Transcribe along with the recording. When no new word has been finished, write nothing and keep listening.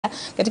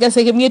katika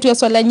sehemu yetu ya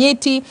Suala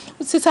Nyeti.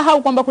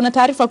 Usisahau kwamba kuna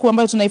taarifa kuu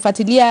ambayo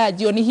tunaifuatilia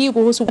jioni hii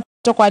kuhusu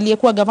kwa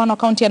aliyekuwa gavana wa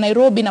kaunti ya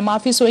Nairobi na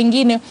maafisa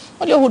wengine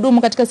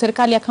waliohudumu katika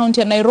serikali ya kaunti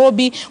ya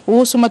Nairobi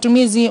kuhusu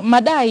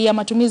madai ya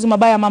matumizi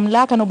mabaya ya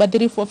mamlaka na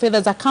ubadhirifu wa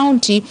fedha za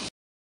kaunti.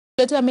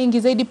 Tuletea mengi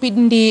zaidi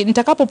pindi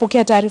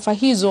nitakapopokea taarifa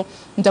hizo,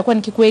 nitakuwa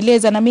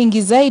nikikueleza na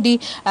mengi zaidi.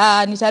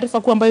 Ni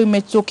taarifa kuu ambayo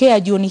imetokea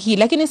jioni hii.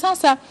 Lakini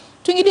sasa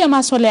tuingilie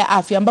masuala ya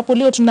afya, ambapo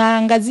leo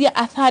tunaangazia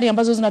athari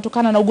ambazo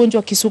zinatokana na ugonjwa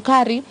wa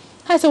kisukari,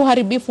 hasa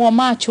uharibifu wa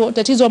macho,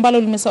 tatizo ambalo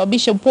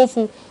limesababisha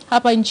upofu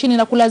hapa nchini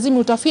na kulazimu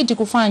utafiti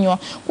kufanywa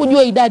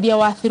kujua idadi ya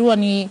waathiriwa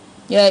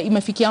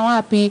imefikia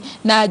wapi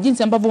na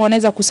jinsi ambavyo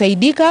wanaweza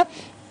kusaidika.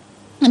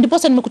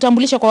 Ndiposa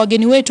nimekutambulisha kwa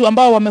wageni wetu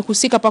ambao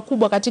wamehusika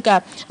pakubwa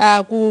katika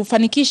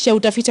kufanikisha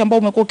utafiti ambao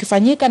umekuwa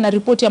ukifanyika na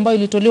ripoti ambayo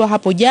ilitolewa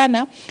hapo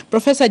jana.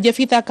 Profesa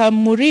Jefitha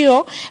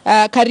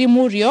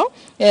Karimurio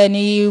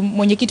ni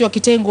mwenyekiti wa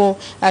kitengo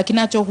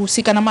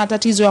kinachohusika na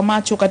matatizo ya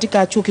macho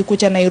katika chuo kikuu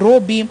cha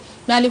Nairobi,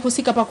 na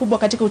alihusika pakubwa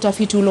katika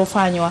utafiti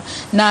uliofanywa,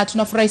 na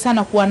tunafurahi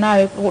sana kuwa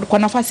nawe kwa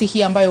nafasi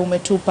hii ambayo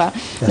umetupa. Yes,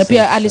 na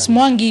pia Alice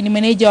Mwangi ni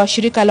meneja wa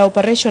shirika la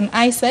Operation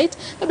Eyesight.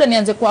 Labda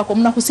nianze kwako,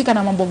 mnahusika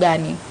na mambo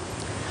gani?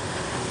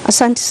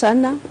 Asante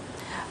sana.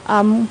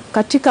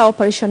 Katika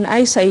Operation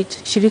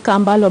Eyesight, shirika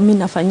ambalo mimi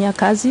nafanyia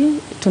kazi,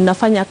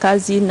 tunafanya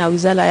kazi na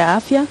Wizara ya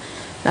Afya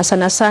na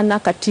sana sana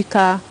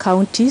katika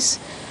counties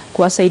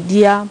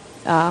kuwasaidia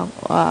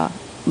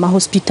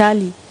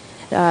mahospitali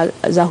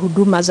za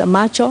huduma za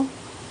macho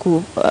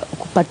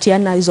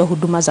kupatiana hizo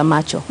huduma za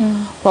macho.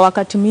 Kwa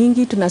wakati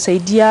mwingi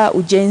tunasaidia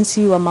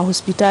ujenzi wa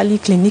mahospitali,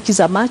 kliniki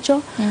za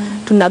macho.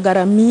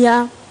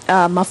 Tunagharamia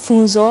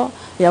mafunzo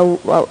ya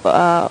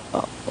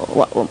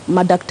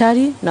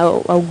madaktari na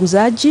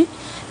wauguzaji,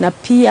 na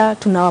pia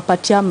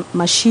tunawapatia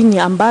mashini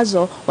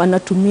ambazo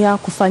wanatumia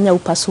kufanya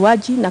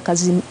upasuaji na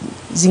kazi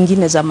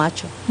zingine za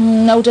macho.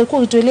 Na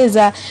utakuwa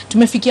ukitueleza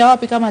tumefikia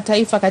wapi kama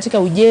taifa katika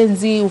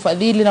ujenzi,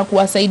 ufadhili na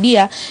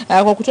kuwasaidia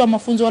kwa kutoa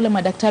mafunzo wale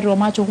madaktari wa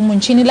macho humu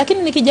nchini.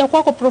 Lakini nikija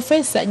kwako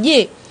Profesa,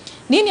 je,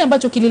 nini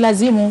ambacho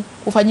kililazimu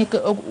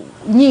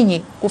nyinyi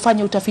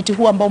kufanya utafiti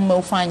huu ambao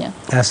mmeufanya?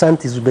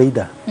 Asante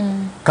Zubeida.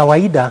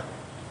 Kawaida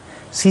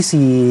sisi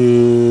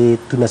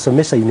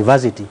tunasomesha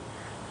university,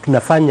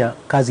 tunafanya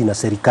kazi na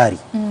serikali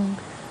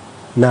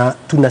na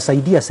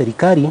tunasaidia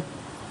serikali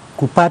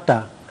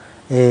kupata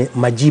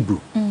majibu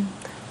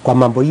kwa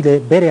mambo ile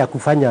mbele ya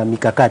kufanya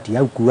mikakati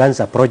au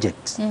kuanza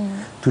projects.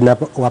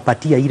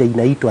 Tunawapatia ile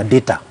inaitwa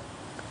data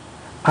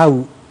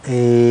au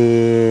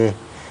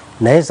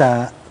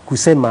naweza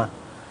kusema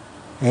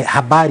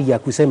habari ya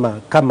kusema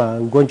kama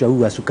ugonjwa huu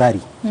wa sukari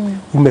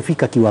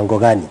umefika kiwango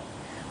gani.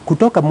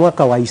 Kutoka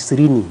mwaka wa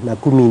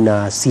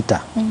 2016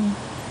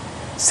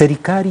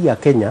 serikali ya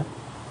Kenya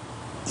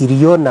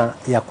iliona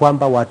ya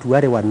kwamba watu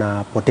wale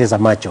wanapoteza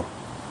macho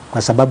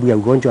kwa sababu ya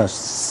ugonjwa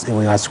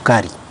wa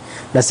sukari,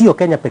 na sio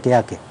Kenya peke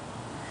yake,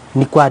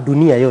 ni kwa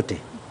dunia yote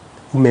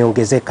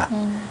umeongezeka.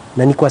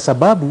 Na ni kwa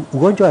sababu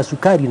ugonjwa wa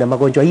sukari na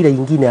magonjwa ile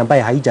ingine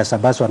ambaye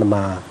haijasababishwa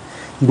na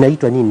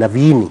inaitwa nini na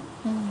viini.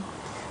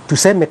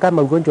 Tuseme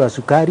kama ugonjwa wa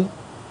sukari,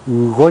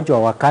 ugonjwa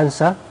wa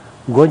kansa,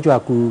 ugonjwa wa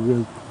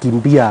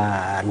kukimbia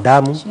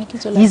damu,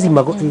 hizi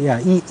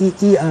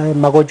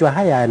magonjwa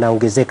haya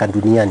yanaongezeka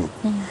duniani.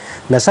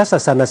 Na sasa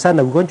sana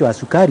sana ugonjwa wa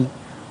sukari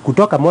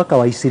kutoka mwaka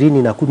wa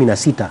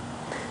 2016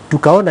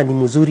 tukaona ni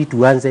mzuri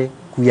tuanze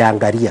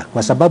kuyaangalia,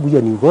 kwa sababu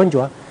hiyo ni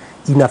ugonjwa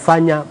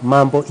inafanya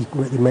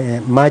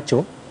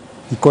macho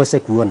ikose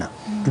kuona,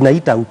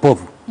 tunaita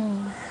upofu.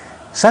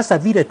 Sasa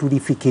vile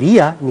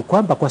tulifikiria ni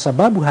kwamba kwa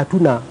sababu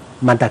hatuna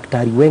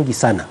madaktari wengi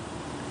sana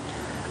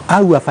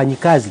au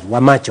wafanyikazi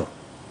wa macho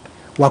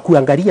wa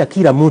kuangalia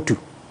kila mtu,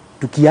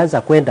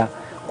 tukianza kwenda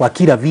kwa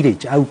kila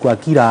village au kwa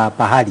kila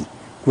pahali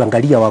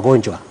kuangalia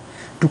wagonjwa,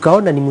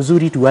 tukaona ni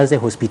mzuri tuanze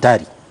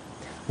hospitali.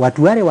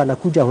 Watu wale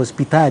wanakuja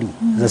hospitali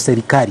za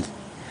serikali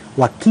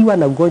wakiwa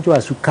na ugonjwa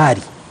wa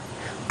sukari,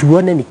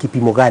 tuone ni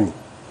kipimo gani.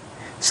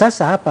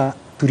 Sasa hapa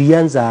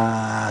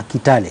tulianza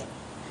Kitale,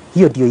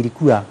 hiyo ndio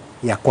ilikuwa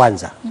ya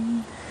kwanza.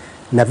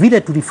 Na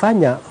vile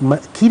tulifanya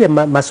kile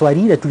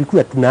maswali ile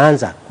tulikuwa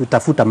tunaanza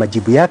kutafuta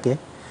majibu yake.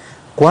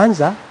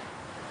 Kwanza,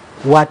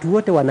 watu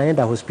wote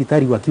wanaenda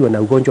hospitali wakiwa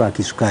na ugonjwa wa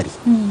kisukari,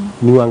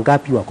 ni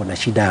wangapi wako na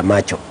shida ya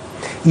macho?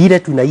 Ile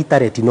tunaita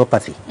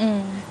retinopathy.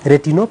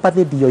 Retinopathy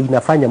ndio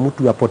inafanya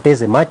mtu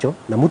apoteze macho,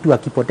 na mtu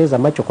akipoteza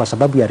macho kwa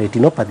sababu ya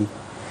retinopathy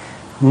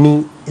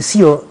ni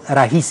sio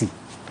rahisi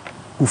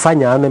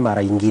kufanya aone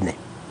mara nyingine.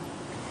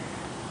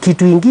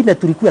 Kitu ingine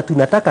tulikuwa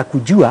tunataka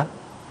kujua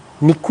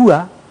ni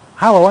kuwa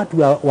hawa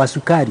watu wa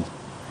sukari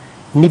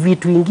ni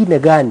vitu ingine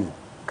gani,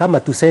 kama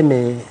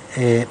tuseme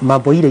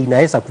mambo ile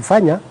inaweza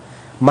kufanya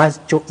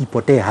macho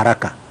ipotee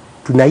haraka,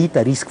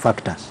 tunaita risk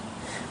factors.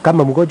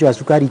 Kama mgonjwa wa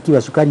sukari,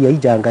 ikiwa sukari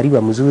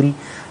haijaangaliwa mzuri,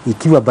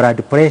 ikiwa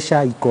blood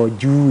pressure iko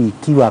juu,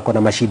 ikiwa ako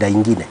na mashida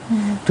ingine,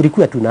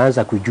 tulikuwa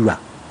tunaanza kujua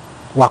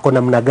wako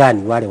namna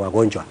gani wale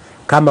wagonjwa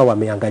kama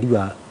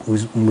wameangaliwa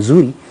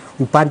mzuri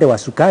upande wa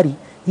sukari,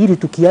 ili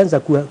tukianza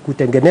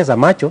kutengeneza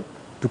macho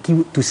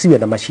tusiwe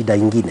na mashida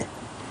ingine.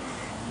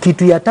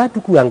 Kitu ya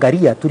tatu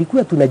kuangalia,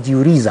 tulikuwa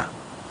tunajiuliza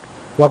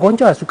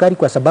wagonjwa wa sukari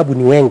kwa sababu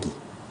ni wengi,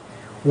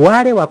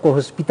 wale wako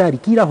hospitali,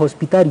 kila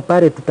hospitali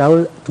pale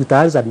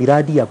tutaanza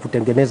miradi ya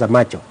kutengeneza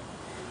macho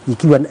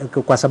ikiwa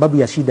kwa sababu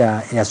ya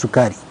shida ya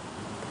sukari.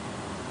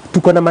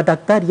 Tuko na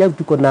madaktari au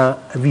tuko na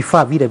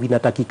vifaa vile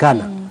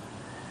vinatakikana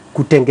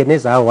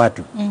kutengeneza hao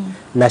watu.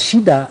 Na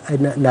shida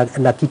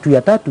na kitu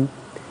ya tatu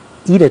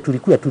ile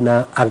tulikuwa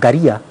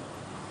tunaangalia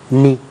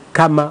ni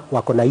kama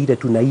wako na ile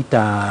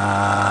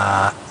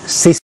tunaita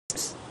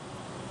systems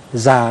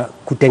za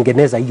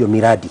kutengeneza hiyo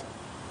miradi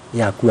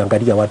ya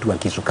kuangalia watu wa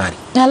kisukari.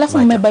 Na alafu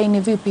mmebaini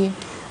vipi?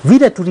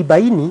 Vile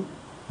tulibaini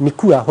ni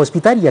kuwa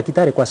hospitali ya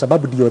Kitale kwa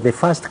sababu ndio the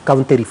first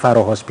county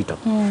referral hospital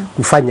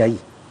kufanya hii,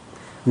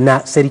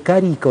 na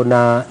serikali iko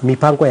na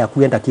mipango ya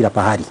kuenda kila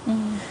pahali.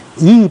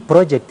 Hii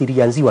project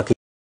ilianziwa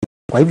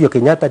kwa hivyo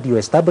Kenyatta ndio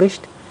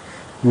established,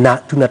 na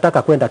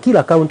tunataka kwenda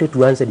kila county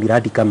tuanze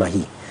miradi kama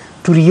hii.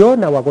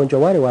 Tuliona wagonjwa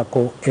wale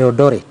wako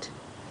Eldoret,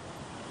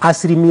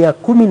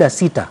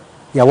 16%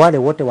 ya wale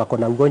wote wako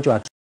na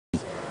ugonjwa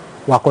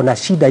wako na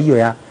shida hiyo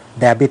ya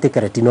diabetic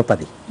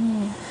retinopathy.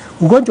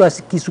 Ugonjwa wa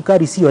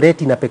kisukari sio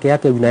retina peke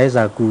yake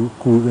unaweza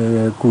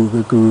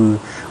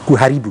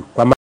kuharibu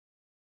kwa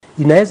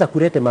inaweza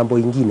kuleta mambo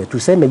ingine.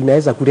 Tuseme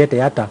inaweza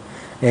kuleta hata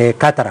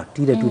cataract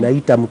ile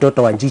tunaita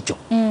mtoto wa jicho.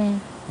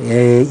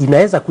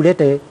 Inaweza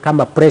kuleta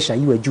kama pressure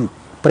iwe juu,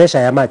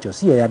 pressure ya macho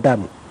sio ya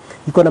damu.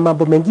 Iko na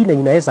mambo mengine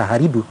inaweza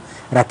haribu,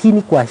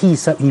 lakini kwa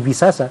hivi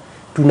sasa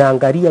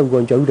tunaangalia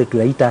ugonjwa ule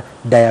tunaita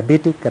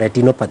diabetic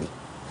retinopathy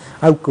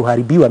au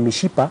kuharibiwa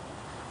mishipa.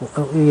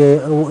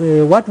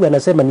 Watu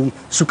wanasema ni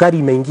sukari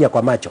imeingia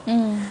kwa macho.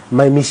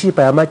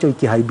 Mishipa ya macho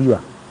ikiharibiwa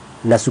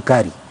na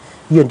sukari.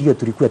 Hiyo ndio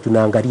tulikuwa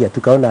tunaangalia,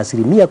 tukaona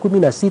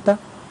 16%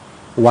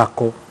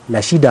 wako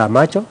na shida ya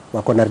macho,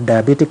 wako na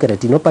diabetic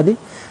retinopathy.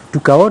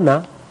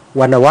 Tukaona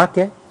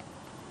wanawake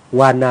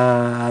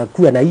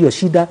wanakuwa na hiyo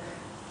shida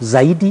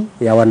zaidi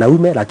ya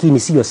wanaume, lakini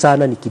sio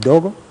sana, ni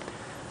kidogo.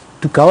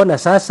 Tukaona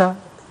sasa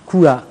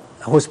kuwa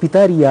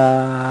hospitali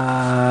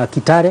ya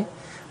Kitale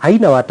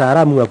haina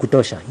wataalamu wa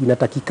kutosha,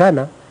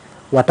 inatakikana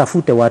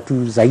watafute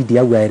watu zaidi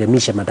au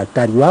waelimishe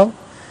madaktari wao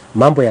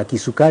mambo ya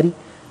kisukari.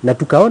 Na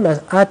tukaona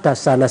hata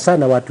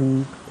sana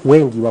watu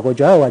wengi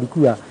wagonjwa hao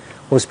walikuwa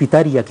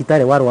hospitali ya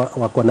Kitale wale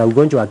wako na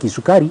ugonjwa wa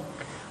kisukari,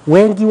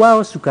 wengi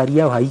wao sukari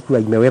yao haikuwa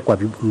imewekwa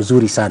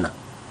mzuri sana.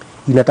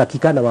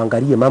 Inatakikana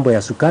waangalie mambo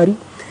ya sukari,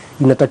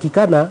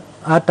 inatakikana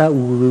hata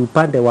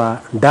upande wa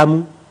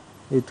damu,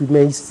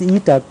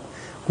 tumeita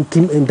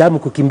damu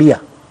kukimbia,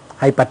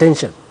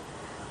 hypertension.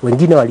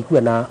 Wengine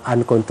walikuwa na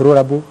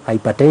uncontrollable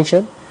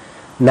hypertension,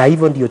 na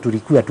hivyo ndio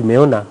tulikuwa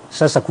tumeona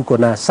sasa kuko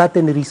na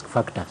certain risk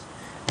factors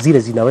zile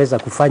zinaweza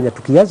kufanya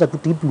tukianza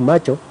kutibu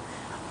macho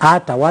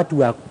hata watu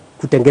wa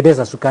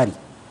kutengeneza sukari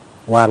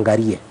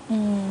waangalie.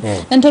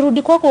 Na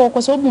nitarudi kwako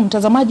kwa sababu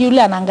mtazamaji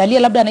yule anaangalia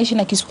labda anaishi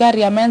na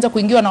kisukari, ameanza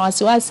kuingiwa na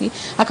wasiwasi,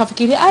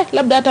 akafikiria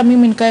labda hata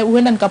mimi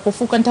huenda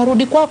nikapofuka.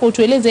 Nitarudi kwako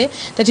utueleze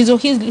tatizo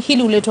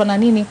hili uletwa na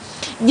nini.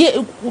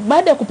 Je,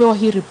 baada ya kupewa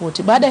hii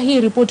ripoti, baada ya hii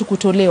ripoti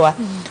kutolewa,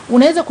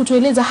 unaweza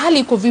kutueleza hali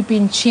iko vipi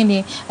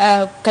nchini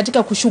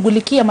katika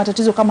kushughulikia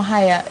matatizo kama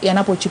haya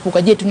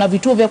yanapochipuka? Je, tuna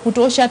vituo vya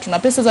kutosha, tuna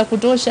pesa za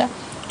kutosha,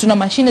 tuna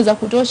mashine za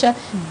kutosha?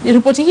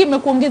 Ripoti hii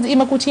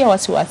imekutia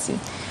wasiwasi?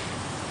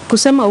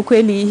 Kusema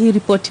ukweli, hii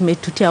ripoti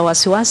imetutia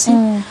wasiwasi,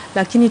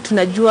 lakini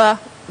tunajua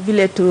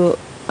vile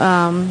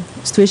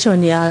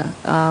situation ya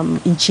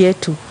nchi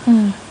yetu.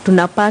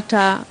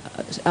 Tunapata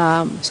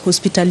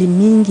hospitali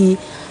mingi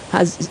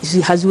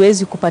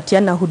haziwezi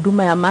kupatiana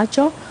huduma ya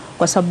macho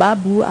kwa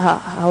sababu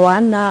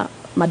hawana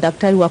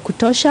madaktari wa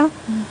kutosha,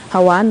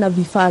 hawana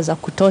vifaa za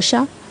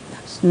kutosha,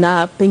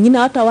 na pengine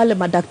hata wale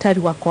madaktari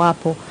wako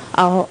hapo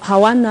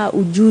hawana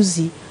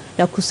ujuzi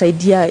ya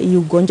kusaidia hii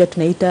ugonjwa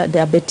tunaita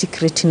diabetic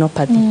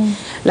retinopathy.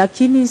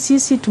 Lakini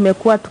sisi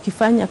tumekuwa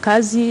tukifanya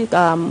kazi,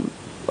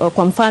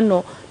 kwa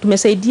mfano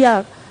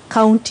tumesaidia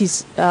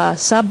counties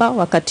 7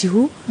 wakati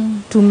huu.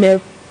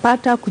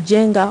 Tumepata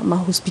kujenga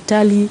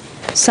mahospitali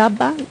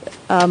 7,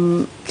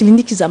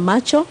 kliniki za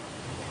macho.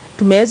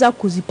 Tumeweza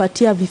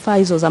kuzipatia vifaa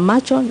hizo za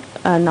macho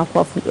na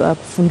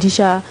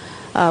kufundisha,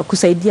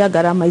 kusaidia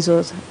gharama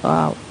hizo,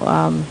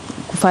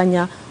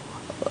 kufanya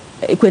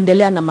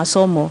kuendelea na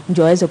masomo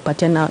ndio waweze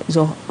kupatiana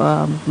hizo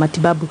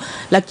matibabu.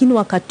 Lakini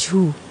wakati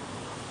huu,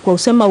 kwa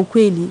usema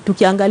ukweli,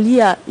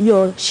 tukiangalia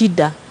hiyo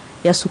shida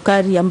ya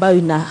sukari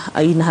ambayo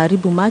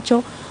inaharibu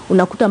macho,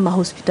 unakuta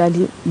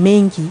mahospitali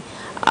mengi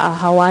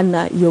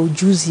hawana hiyo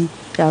ujuzi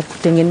ya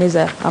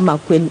kutengeneza ama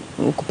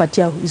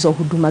kupatia hizo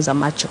huduma za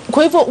macho.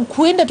 Kwa hivyo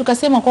kuenda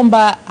tukasema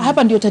kwamba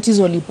hapa ndio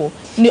tatizo lipo.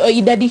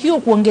 Idadi hiyo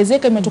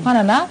kuongezeka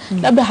imetokana na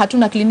labda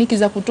hatuna kliniki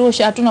za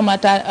kutosha, hatuna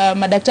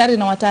madaktari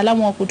na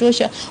wataalamu wa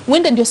kutosha.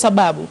 Huenda ndio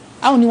sababu,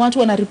 au ni watu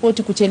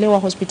wanaripoti kuchelewa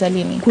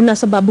hospitalini? Kuna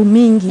sababu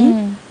mingi.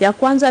 Ya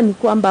kwanza ni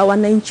kwamba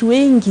wananchi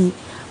wengi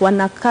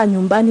wanakaa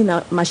nyumbani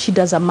na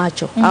mashida za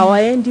macho.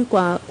 Hawaendi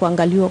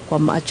kuangaliwa kwa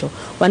macho.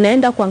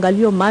 Wanaenda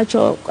kuangaliwa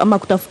macho ama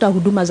kutafuta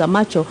huduma za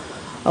macho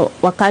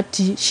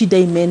wakati shida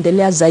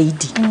imeendelea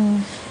zaidi.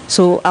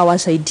 So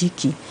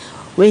hawasaidiki.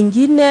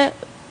 Wengine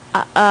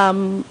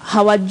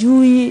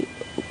hawajui,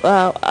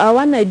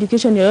 hawana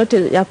education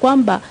yoyote ya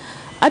kwamba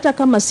hata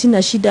kama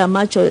sina shida ya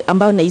macho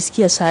ambayo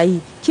naisikia saa hii,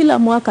 kila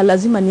mwaka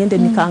lazima niende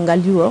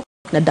nikaangaliwe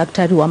na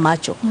daktari wa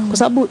macho. Kwa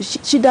sababu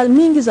shida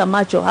mingi za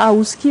macho,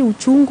 hausikii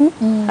uchungu,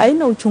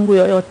 haina uchungu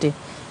yoyote.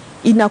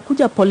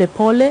 Inakuja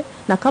polepole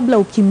na kabla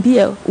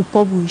ukimbie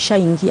upovu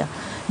ishaingia.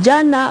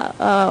 Jana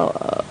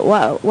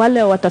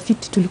wale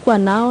watafiti tulikuwa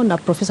nao na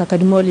Profesa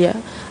Kadimolia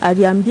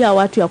aliambia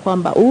watu ya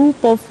kwamba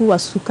upofu wa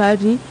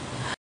sukari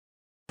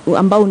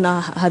ambao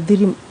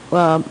unahadhiri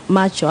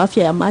macho,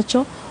 afya ya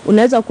macho,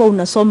 unaweza kuwa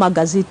unasoma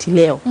gazeti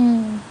leo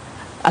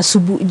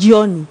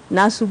jioni,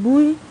 na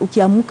asubuhi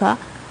ukiamka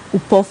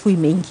upofu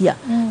imeingia.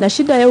 Na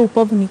shida ya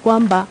upofu ni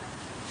kwamba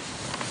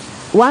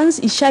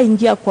once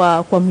ishaingia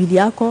kwa mwili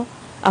yako,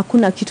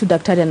 hakuna kitu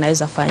daktari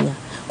anaweza fanya.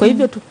 Kwa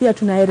hivyo pia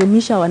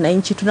tunaelimisha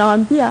wananchi,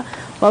 tunawaambia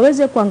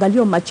waweze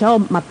kuangalia macho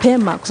yao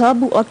mapema, kwa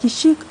sababu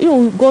wakishika hiyo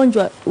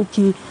ugonjwa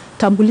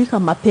ukitambulika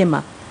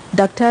mapema,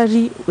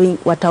 daktari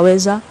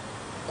wataweza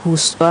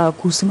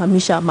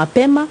kusimamisha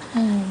mapema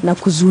na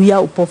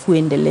kuzuia upofu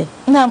endelee.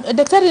 Na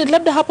daktari,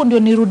 labda hapo ndio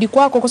nirudi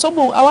kwako, kwa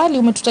sababu awali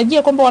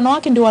umetutajia kwamba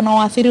wanawake ndio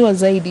wanaoathiriwa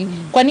zaidi.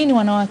 Kwa nini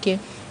wanawake?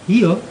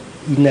 Hiyo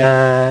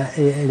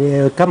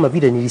kama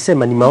vile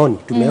nilisema ni maoni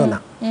tumeona.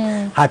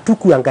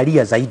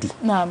 Hatukuangalia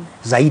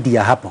zaidi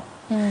ya hapo.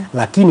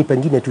 Lakini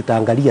pengine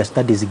tutaangalia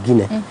studies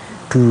zingine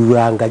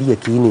tuangalie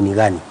kiini ni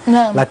gani.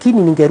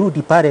 Lakini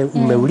ningerudi pale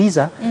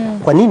umeuliza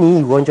kwa nini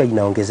hii ugonjwa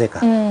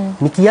inaongezeka.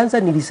 Nikianza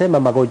nilisema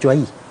magonjwa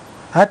hii,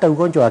 hata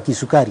ugonjwa wa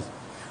kisukari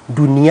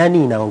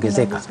duniani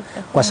inaongezeka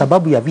kwa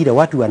sababu ya vile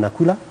watu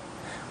wanakula,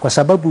 kwa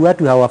sababu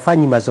watu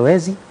hawafanyi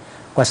mazoezi,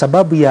 kwa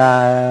sababu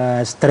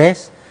ya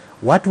stress,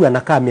 watu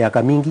wanakaa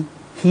miaka mingi.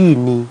 Hii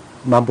ni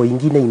mambo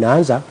ingine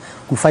inaanza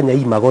kufanya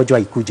hii magonjwa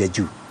ikuje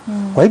juu.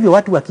 Kwa hivyo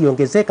watu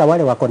wakiongezeka,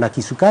 wale wako na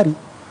kisukari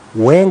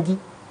wengi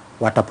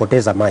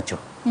watapoteza macho.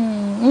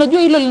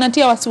 Unajua hilo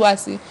linatia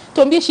wasiwasi.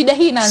 Tuambie shida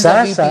hii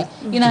inaanza vipi?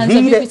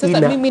 Inaanza vipi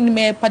sasa? Mimi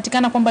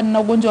nimepatikana kwamba nina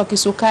ugonjwa wa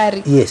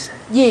kisukari. Yes.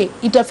 Je,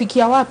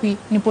 itafikia wapi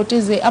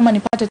nipoteze ama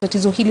nipate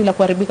tatizo hili la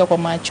kuharibika kwa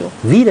macho?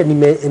 Vile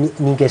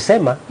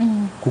ningesema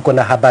kuko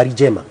na habari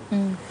njema.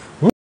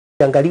 Mtu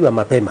angaliwa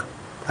mapema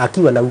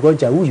akiwa na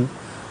ugonjwa huyu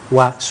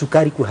wa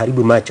sukari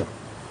kuharibu macho,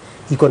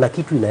 iko na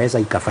kitu inaweza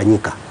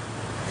ikafanyika.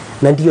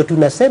 Na ndio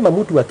tunasema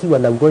mtu akiwa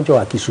na ugonjwa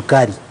wa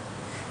kisukari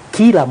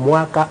kila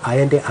mwaka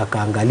aende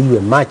akaangaliwe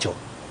macho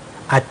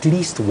at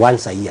least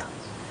once a year.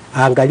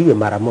 Aangaliwe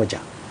mara moja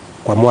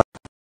kwa mwaka.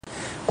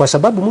 Kwa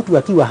sababu mtu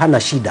akiwa hana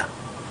shida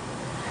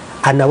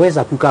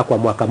anaweza kukaa kwa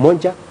mwaka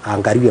moja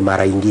aangaliwe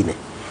mara ingine.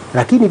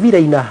 Lakini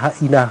vile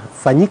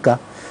inafanyika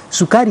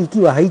sukari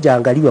ikiwa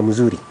haijaangaliwa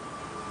mzuri,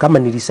 kama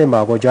nilisema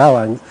wagonjwa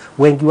hawa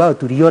wengi wao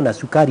tuliona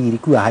sukari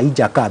ilikuwa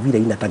haijakaa vile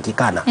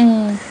inatakikana.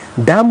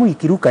 Damu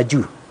ikiruka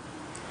juu,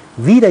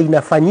 vile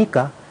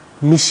inafanyika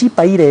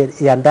mishipa ile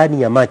ya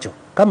ndani ya macho,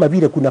 kama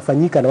vile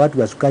kunafanyika na watu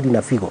wa sukari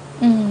na figo.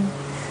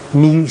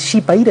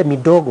 Mishipa ile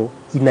midogo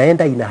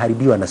inaenda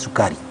inaharibiwa na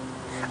sukari.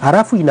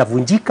 Halafu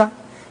inavunjika,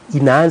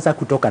 inaanza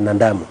kutoka na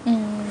damu.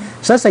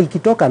 Sasa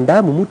ikitoka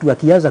damu, mtu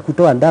akianza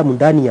kutoa damu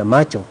ndani ya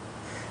macho,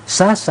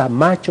 sasa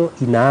macho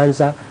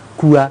inaanza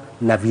kuwa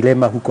na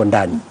vilema huko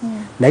ndani.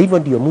 Na hivyo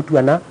ndio mtu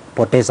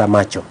anapoteza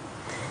macho.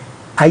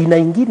 Aina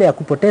ingine ya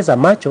kupoteza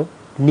macho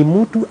ni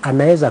mtu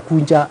anaweza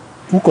kunja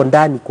huko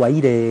ndani kwa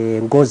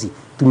ile ngozi,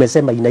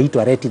 tumesema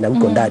inaitwa retina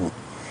huko ndani.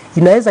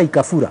 Inaweza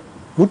ikafura.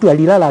 Mtu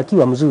alilala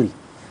akiwa mzuri,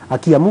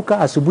 akiamuka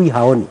asubuhi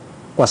haoni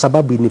kwa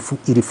sababu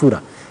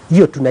ilifura.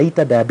 Hiyo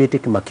tunaita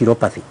diabetic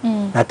maculopathy.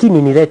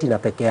 Lakini ni retina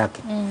peke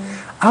yake.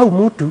 Au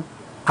mtu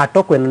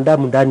atokwe na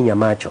damu ndani ya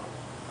macho.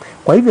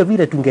 Kwa hivyo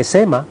vile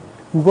tungesema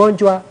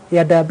ugonjwa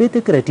ya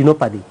diabetic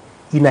retinopathy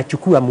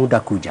inachukua muda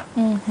kuja.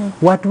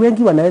 Watu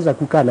wengi wanaweza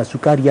kukaa na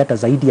sukari hata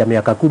zaidi ya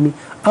miaka 10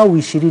 au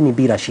 20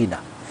 bila shida.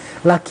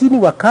 Lakini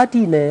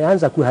wakati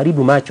inaanza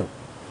kuharibu macho,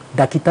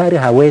 daktari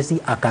hawezi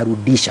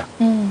akarudisha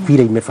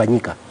vile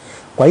imefanyika.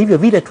 Kwa hivyo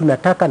vile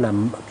tunataka na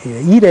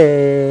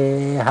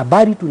ile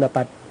habari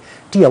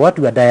tunapatia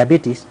watu wa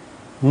diabetes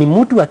ni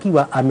mtu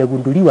akiwa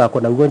amegunduliwa ako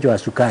na ugonjwa wa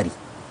sukari,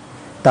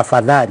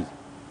 tafadhali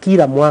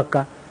kila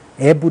mwaka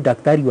hebu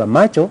daktari wa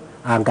macho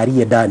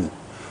aangalie ndani.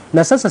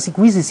 Na sasa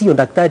siku hizi sio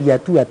daktari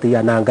tu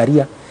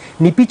anaangalia,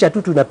 ni picha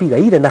tu tunapiga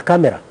ile na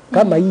kamera.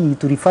 Kama hii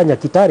tulifanya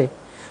Kitare,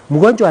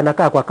 mgonjwa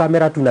anakaa kwa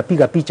kamera,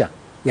 tunapiga picha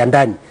ya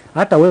ndani.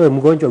 Hata wewe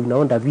mgonjwa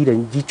unaona vile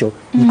jicho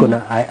iko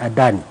na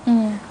ndani.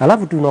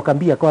 Alafu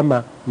tunakwambia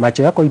kwamba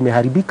macho yako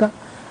imeharibika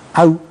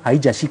au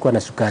haijashikwa na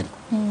sukari.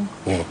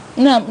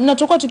 Na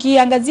tutakuwa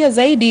tukiangazia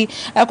zaidi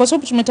kwa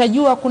sababu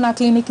tumetajua kuna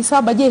kliniki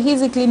 7. Je,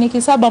 hizi kliniki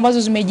 7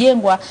 ambazo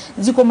zimejengwa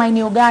ziko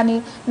maeneo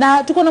gani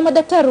na tuko na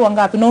madaktari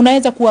wangapi na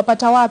unaweza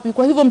kuwapata wapi?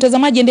 Kwa hivyo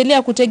mtazamaji,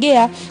 endelea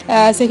kutegea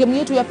sehemu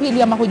yetu ya pili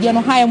ya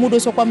mahojiano haya muda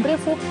usio kwa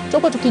mrefu,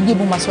 tutakuwa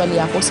tukijibu maswali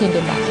yako.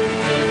 Usiende mbali.